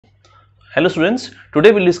Hello students,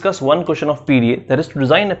 today we'll discuss one question of PDA, that is to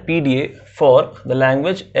design a PDA for the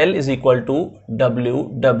language L is equal to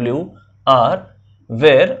wcwr,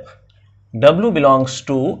 where w belongs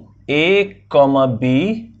to a comma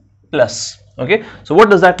b plus. Okay, so what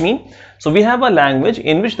does that mean? So we have a language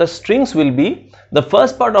in which the strings will be, the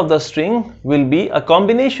first part of the string will be a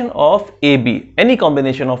combination of AB, any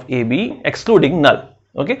combination of AB excluding null.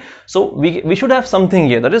 Okay, so we should have something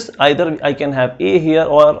here, that is either I can have A here,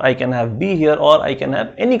 or I can have B here, or I can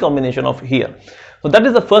have any combination of here. So that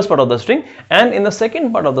is the first part of the string, and in the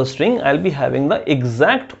second part of the string I'll be having the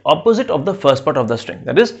exact opposite of the first part of the string.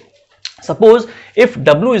 That is, suppose if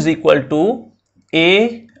W is equal to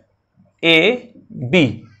A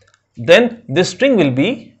B, then this string will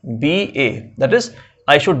be BA. That is,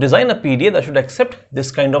 I should design a PDA that should accept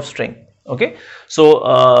this kind of string. Okay, so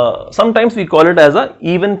sometimes we call it as a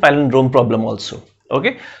even palindrome problem also.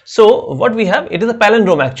 Okay, so what we have, it is a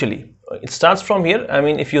palindrome actually. It starts from here. I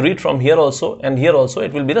mean, if you read from here also and here also,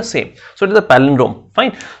 it will be the same. So it is a palindrome.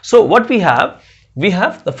 Fine. So what we have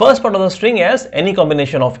the first part of the string as any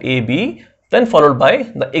combination of A, B, then followed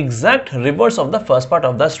by the exact reverse of the first part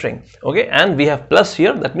of the string. Okay, and we have plus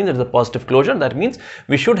here, that means it is a positive closure, that means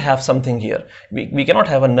we should have something here. We cannot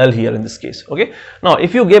have a null here in this case. Okay, now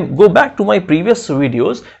if you go back to my previous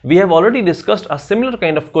videos, we have already discussed a similar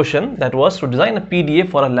kind of question, that was to design a PDA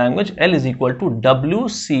for a language L is equal to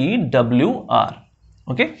wcwr.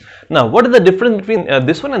 Okay, now what is the difference between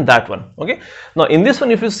this one and that one? Okay, now in this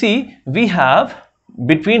one, if you see, we have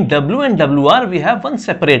between W and WR we have one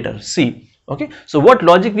separator C. Okay, so what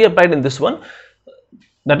logic we applied in this one?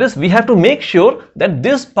 That is, we have to make sure that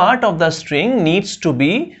this part of the string needs to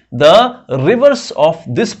be the reverse of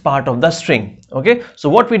this part of the string. Okay, so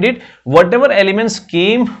what we did, whatever elements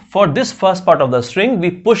came for this first part of the string,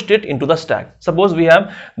 we pushed it into the stack. Suppose we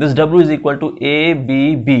have this W is equal to A,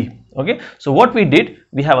 B, B. Okay, so what we did,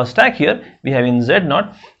 we have a stack here, we have in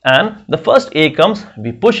Z0, and the first A comes,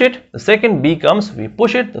 we push it, the second B comes, we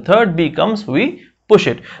push it, the third B comes, we push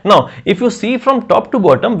it. Now if you see from top to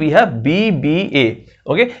bottom, we have B, B, A.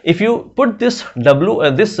 Okay, if you put this W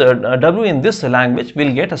in this language,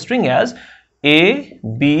 we'll get a string as A,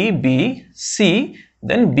 B, B, C,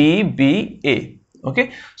 then B, B, A.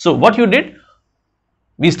 Okay, so what you did,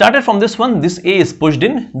 we started from this one, this A is pushed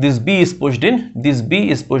in, this B is pushed in, this B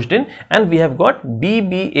is pushed in, and we have got B,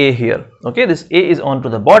 B, A here. Okay, this A is on to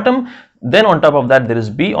the bottom, then on top of that there is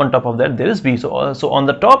B, on top of that there is B. So on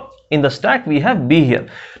the top in the stack we have B here.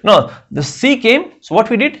 Now the C came, so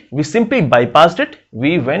what we did, we simply bypassed it,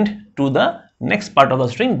 we went to the next part of the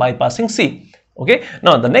string bypassing C. Okay,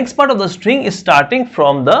 now the next part of the string is starting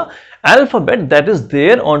from the alphabet that is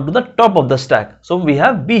there onto the top of the stack. So we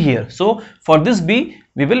have B here, so for this B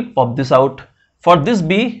we will pop this out, for this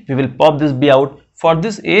B we will pop this B out, for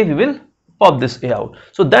this A we will pop this A out.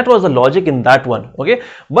 So that was the logic in that one. Okay,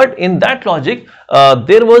 but in that logic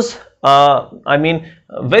there was I mean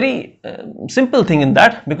very simple thing in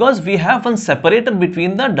that, because we have one separator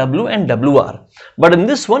between the W and WR, but in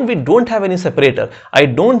this one we don't have any separator. I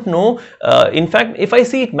don't know, in fact if I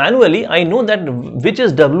see it manually, I know that which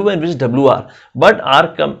is W and which is WR, but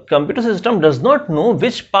our computer system does not know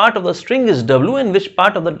which part of the string is W and which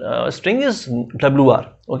part of the string is WR.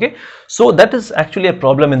 Okay, so that is actually a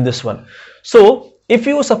problem in this one. So if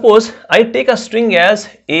you suppose I take a string as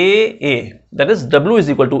AA, that is W is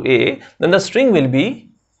equal to A, then the string will be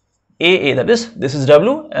AA, that is, this is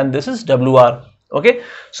W and this is WR. Okay,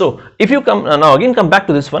 so if you come now again come back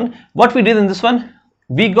to this one, what we did in this one,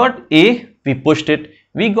 we got A, we pushed it,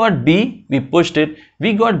 we got B, we pushed it,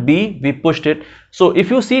 we got B, we pushed it. So if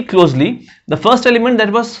you see it closely, the first element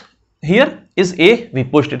that was here is A, we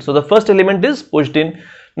pushed it, so the first element is pushed in.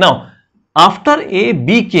 Now after A,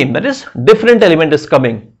 B came, that is different element is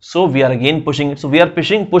coming, so we are again pushing it, so we are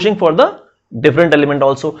pushing for the different element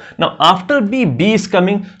also. Now after B, B is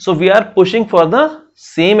coming, so we are pushing for the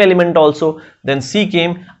same element also. Then C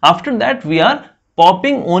came, after that we are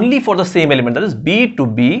popping only for the same element, that is B to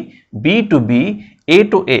B, B to B, A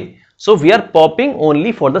to A. So we are popping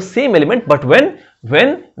only for the same element, but when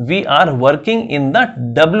we are working in the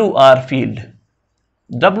WR field,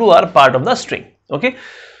 WR part of the string. Okay,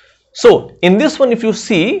 so in this one if you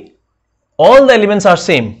see, all the elements are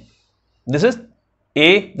same. This is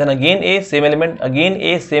A, then again A, same element, again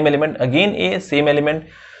A, same element, again A, same element.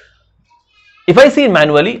 If I see it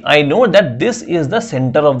manually, I know that this is the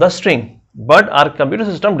center of the string, but our computer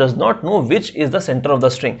system does not know which is the center of the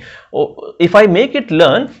string. If I make it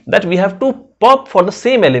learn that we have to pop for the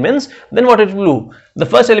same elements, then what it will do? The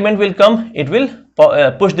first element will come, it will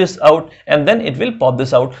push this out, and then it will pop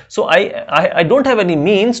this out. So I don't have any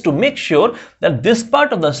means to make sure that this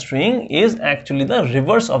part of the string is actually the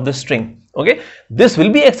reverse of the string. Okay, this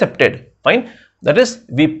will be accepted, fine. That is,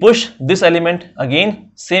 we push this element,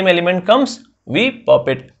 again same element comes, we pop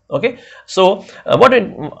it. Okay, so what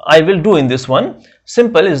I will do in this one,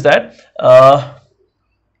 simple, is that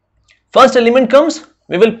first element comes,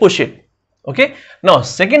 we will push it. Okay, now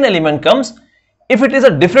second element comes, if it is a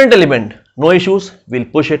different element, no issues, we'll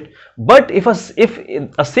push it. But if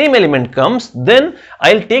a same element comes, then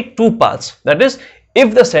I'll take two paths. That is,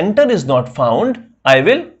 if the center is not found, I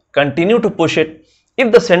will continue to push it.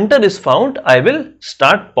 If the center is found, I will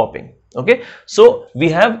start popping. Okay, so we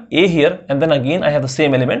have A here, and then again I have the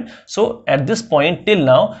same element. So at this point till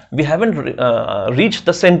now we haven't reached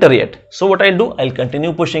the center yet. So what I'll do, I'll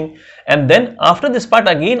continue pushing, and then after this part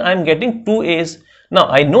again I'm getting two A's. Now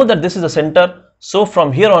I know that this is the center, so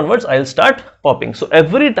from here onwards I'll start popping. So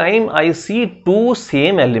every time I see two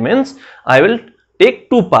same elements, I will take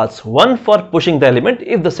two paths, one for pushing the element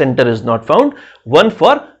if the center is not found, one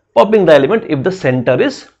for popping the element if the center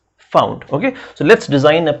is found. Okay, so let's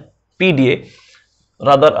design a PDA,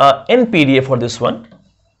 rather a NPDA for this one.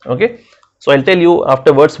 Okay, so I'll tell you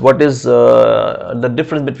afterwards what is the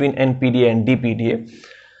difference between NPDA and DPDA.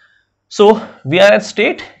 So we are at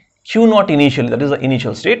state Q0 initially, that is the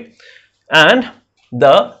initial state, and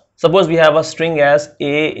suppose we have a string as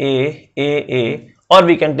AA, or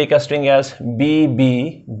we can take a string as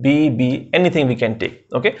BB, anything we can take.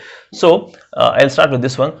 Okay, so I'll start with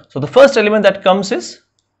this one. So the first element that comes is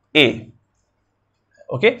A.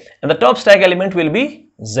 Okay, and the top stack element will be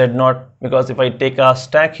Z0, because if I take a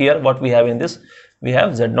stack here, what we have in this, we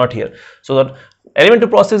have Z0 here. So the element to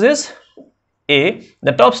process is A,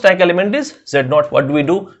 the top stack element is Z0. What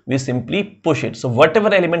do? We simply push it. So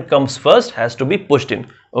whatever element comes first has to be pushed in.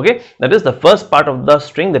 Okay, that is the first part of the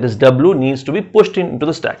string, that is W, needs to be pushed into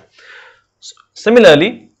the stack. So,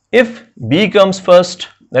 similarly, if B comes first,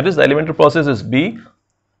 that is the element to process is B,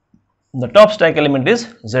 the top stack element is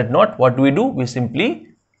Z0. What do? We simply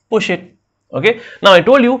push it. Okay, now I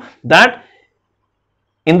told you that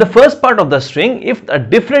in the first part of the string, if a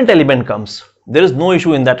different element comes, there is no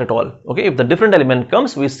issue in that at all. Okay, if the different element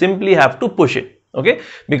comes, we simply have to push it. Okay,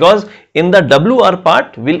 because in the WR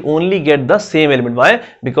part we'll only get the same element. Why?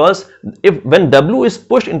 Because when W is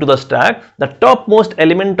pushed into the stack, the topmost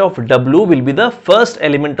element of W will be the first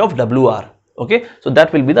element of WR. Okay, so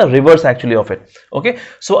that will be the reverse actually of it. Okay,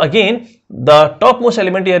 so again the topmost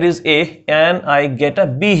element here is A, and I get a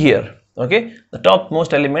B here. Okay, the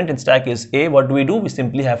topmost element in stack is A. What do? We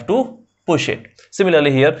simply have to push it.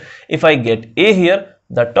 Similarly here, if I get A here,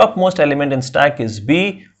 the topmost element in stack is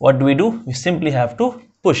B. What do? We simply have to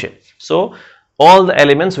push it. So all the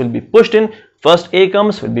elements will be pushed in. First A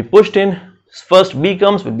comes, will be pushed in. First B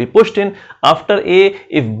comes, will be pushed in. After A,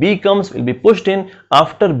 if B comes, will be pushed in.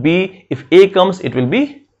 After B, if A comes, it will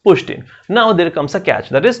be pushed in. Now there comes a catch,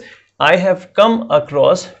 that is, I have come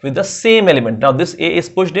across with the same element. Now this A is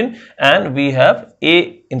pushed in, and we have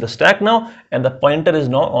A in the stack now, and the pointer is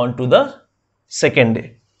now on to the second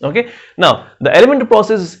A. Okay, now the element to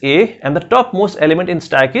process is A, and the topmost element in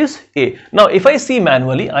stack is A. Now if I see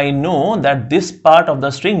manually, I know that this part of the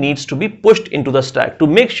string needs to be pushed into the stack to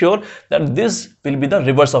make sure that this will be the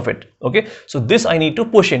reverse of it. Okay, so this I need to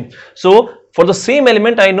push in. So for the same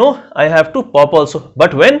element, I know I have to pop also,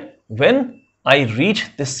 but when I reach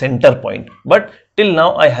this center point, but till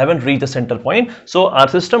now I haven't reached the center point, so our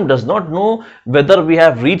system does not know whether we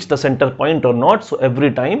have reached the center point or not. So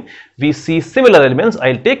every time we see similar elements,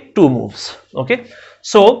 I'll take two moves. Okay,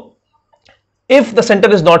 so if the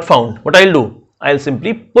center is not found, what I'll do, I'll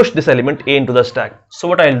simply push this element A into the stack. So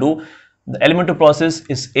what I'll do, the element to process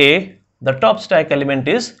is A, the top stack element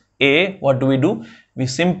is A. What do? We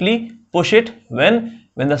simply push it when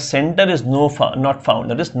the center is not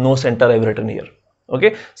found, that is no center I've written here.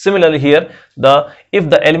 Okay, similarly here, if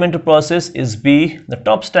the element to process is B, the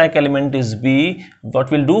top stack element is B,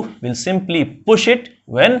 what we'll do, we'll simply push it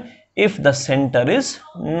if the center is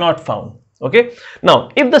not found. Okay, now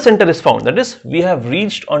if the center is found, that is, we have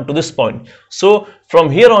reached on to this point, so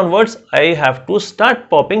from here onwards I have to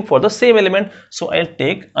start popping for the same element. So I'll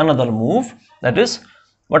take another move, that is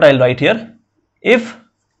what I'll write here. If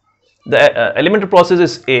the element to process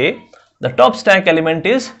is A, the top stack element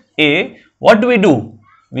is A, what do?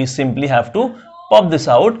 We simply have to pop this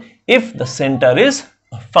out if the center is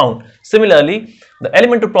found. Similarly, the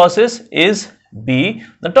element to process is B,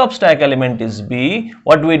 the top stack element is B.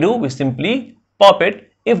 What do? We simply pop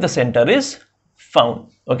it if the center is found.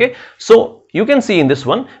 Okay, so you can see in this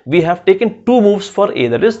one we have taken two moves for A,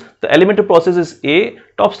 that is the elementary process is A,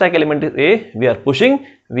 top stack element is A, we are pushing,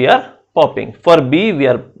 we are popping. For B we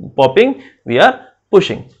are popping, we are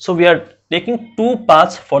pushing. So we are taking two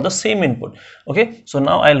paths for the same input. Okay, so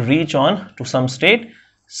now I'll reach on to some state,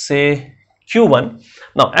 say Q1.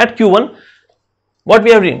 Now at Q1 what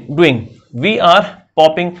we are doing, we are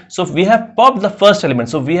popping. So we have popped the first element,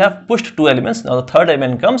 so we have pushed two elements. Now the third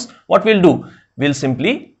element comes, what we'll do, we'll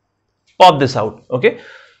simply pop this out. Okay,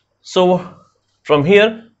 so from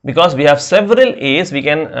here, because we have several A's, we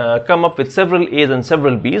can come up with several A's and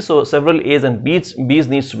several B's. So several A's and B's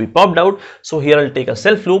needs to be popped out. So here I'll take a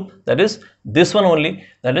self loop, that is this one only,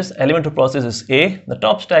 that is elementary process is A, the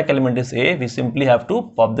top stack element is A, we simply have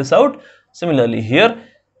to pop this out. Similarly here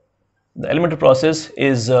the elementary process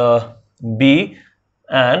is B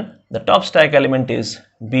and the top stack element is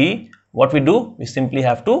B. What we do, we simply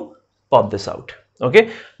have to pop this out.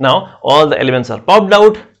 Okay, now all the elements are popped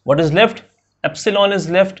out. What is left? Epsilon is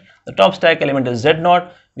left, the top stack element is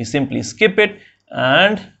Z0, we simply skip it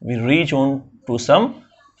and we reach on to some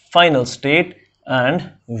final state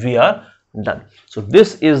and we are done. So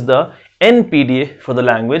this is the NPDA for the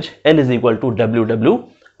language L is equal to wwr.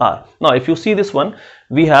 Now if you see this one,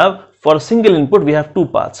 we have for a single input we have two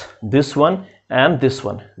paths, this one and this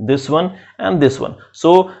one, this one and this one.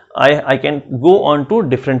 So I can go on to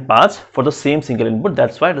different paths for the same single input.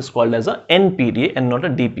 That's why it is called as a NPDA and not a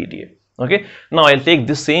DPDA. Okay, now I'll take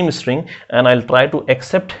this same string and I'll try to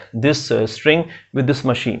accept this string with this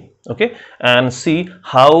machine. Okay, and see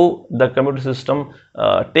how the computer system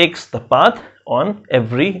takes the path on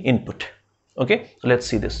every input. Okay, so let's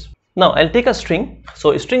see this. Now I'll take a string.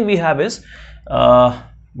 So a string we have is AA,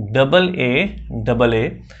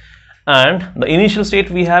 and the initial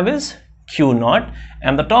state we have is Q0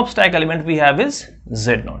 and the top stack element we have is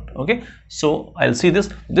Z0. Okay, so I'll see this.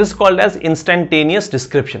 This is called as instantaneous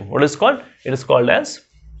description. What is called? It is called as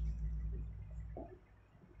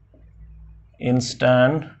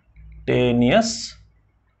instantaneous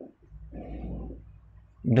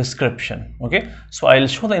description. Okay, so I'll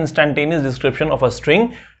show the instantaneous description of a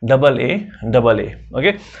string AA.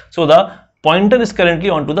 Okay, so the pointer is currently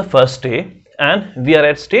onto the first A and we are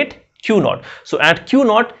at state Q0. So at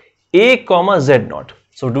Q0 A comma Z0.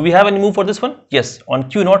 So do we have any move for this one? Yes, on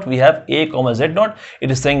Q0 we have A comma Z0.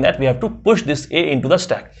 It is saying that we have to push this A into the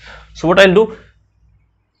stack. So what I'll do,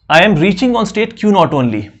 I am reaching on state Q0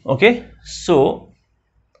 only. Okay, so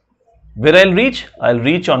where I'll reach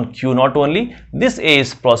on Q0 only. This A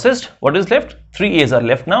is processed. What is left? 3 A's are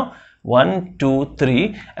left now. 1, 2,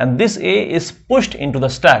 3, and this A is pushed into the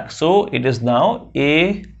stack. So it is now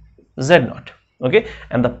A Z0. Okay,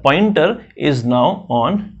 and the pointer is now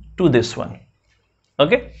on to this one.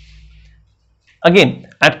 Okay, again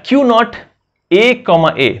at Q0 A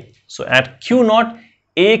comma A. So at Q0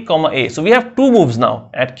 A comma A, so we have two moves now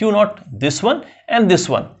at Q0, this one and this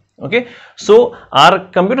one. Okay, so our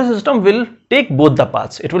computer system will take both the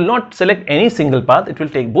paths. It will not select any single path, it will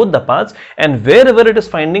take both the paths, and wherever it is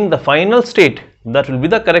finding the final state, that will be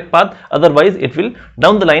the correct path. Otherwise it will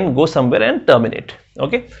down the line go somewhere and terminate.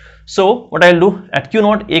 Okay, so what I'll do, at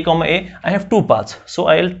Q0 A comma A, I have two paths. So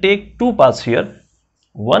I'll take two paths here,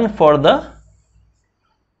 one for the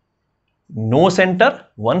no center,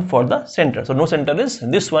 one for the center. So no center is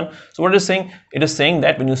this one. So what it is saying? It is saying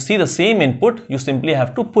that when you see the same input, you simply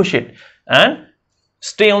have to push it and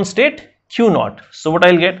stay on state Q0. So what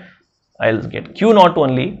I'll get Q0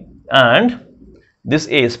 only, and this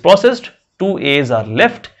A is processed, two A's are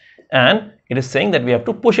left, and it is saying that we have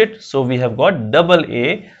to push it. So we have got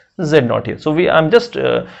AA Z0 here. So I'm just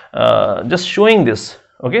showing this.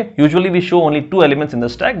 Okay, usually we show only two elements in the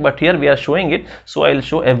stack, but here we are showing it, so I'll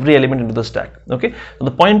show every element into the stack. Okay, so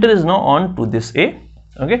the pointer is now on to this A.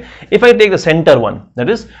 Okay, if I take the center one,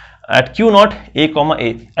 that is at Q0 A comma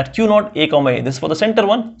A, at Q0 A comma A, this is for the center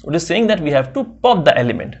one. So it is saying that we have to pop the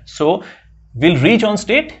element. So we'll reach on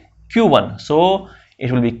state Q1. So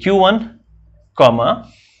it will be Q1 comma,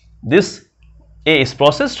 this A is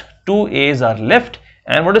processed, two A's are left,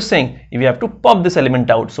 and what is saying, we have to pop this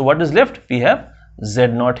element out. So what is left? We have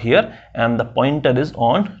Z0 here, and the pointer is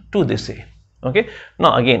on to this A. Okay,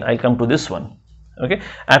 now again I'll come to this one. Okay,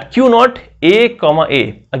 at Q0 A comma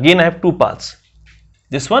A, again I have two paths,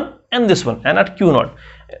 this one and this one, and at Q0,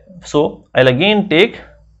 so I'll again take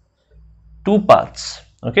two paths.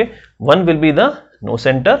 Okay, one will be the no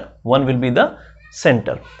center, one will be the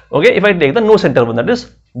center. Okay, if I take the no center one, that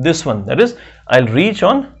is this one, that is I'll reach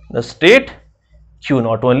on the state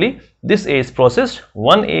Q0 only. This A is processed,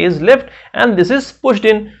 one A is left, and this is pushed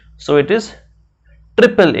in. So it is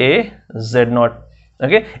AAA Z0.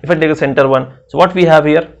 Okay, if I take the center one, so what we have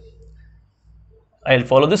here, I'll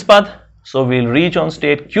follow this path. So we'll reach on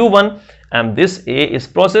state Q1 and this A is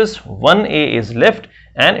processed, 1A is left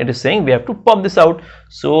and it is saying we have to pop this out.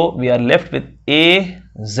 So we are left with A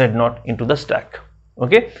Z0 into the stack.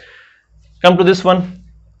 Okay, come to this one.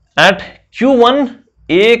 At Q1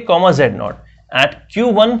 A comma Z0, at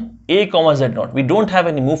Q1 A comma Z0, we don't have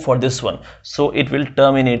any move for this one, so it will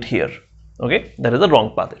terminate here. Okay, that is the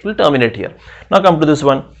wrong path, it will terminate here. Now come to this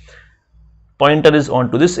one. Pointer is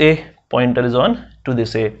on to this A, pointer is on to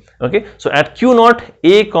this A. Okay, so at Q0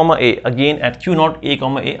 A comma A, again at Q0 A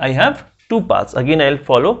comma A, I have two paths. Again I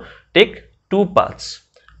will take two paths,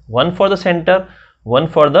 one for the center, one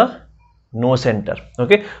for the no center.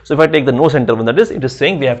 Okay, so if I take the no center one, that is, it is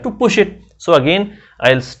saying we have to push it. So again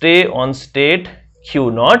I'll stay on state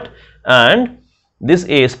Q0 and this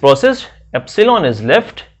A is processed, epsilon is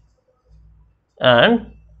left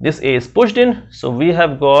and this A is pushed in. So we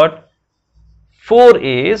have got 4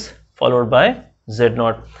 A's followed by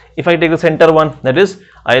Z0. If I take the center one, that is,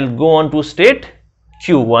 I'll go on to state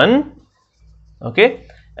Q1. Okay,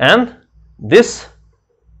 and this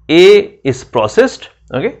A is processed.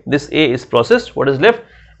 Okay, this A is processed. What is left?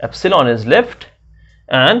 Epsilon is left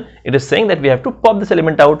and it is saying that we have to pop this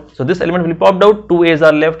element out. So this element will be popped out, 2 A's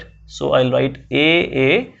are left. So I'll write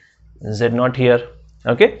A Z0 here.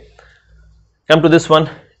 Okay, come to this one.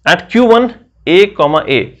 At Q1 A comma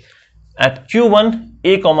A, at Q1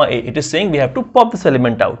 A comma A, it is saying we have to pop this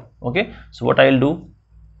element out. Okay, so what I'll do,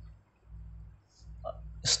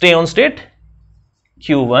 stay on state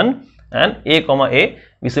Q1 and A comma A,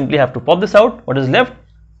 we simply have to pop this out. What is left?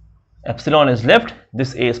 Epsilon is left,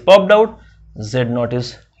 this A is popped out, Z0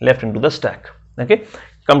 is left into the stack. Okay,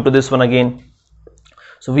 come to this one again.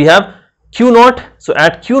 So we have Q0. So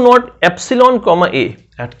at Q0 epsilon comma A,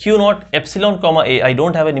 at Q0 epsilon comma A, I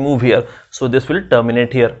don't have any move here, so this will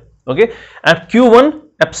terminate here. Okay, at Q1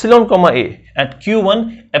 epsilon comma A, at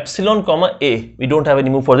Q1 epsilon comma A, we don't have any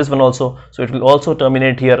move for this one also, so it will also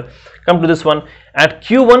terminate here. Come to this one. At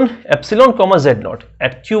Q1 epsilon comma Z0,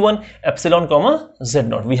 at Q1 epsilon comma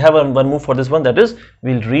Z0, we have one move for this one, that is,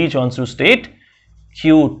 we'll reach on to state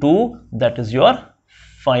Q2, that is your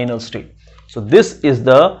final state. So this is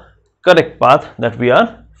the correct path that we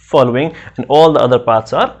are following and all the other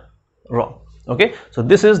paths are wrong. Okay, so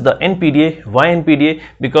this is the NPDA. Why NPDA?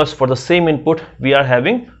 Because for the same input we are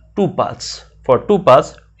having two paths, for two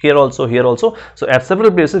paths, here also, here also. So at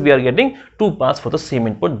several places we are getting two paths for the same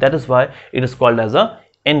input. That is why it is called as a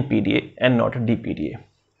NPDA and not a DPDA.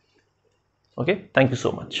 Okay, thank you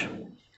so much.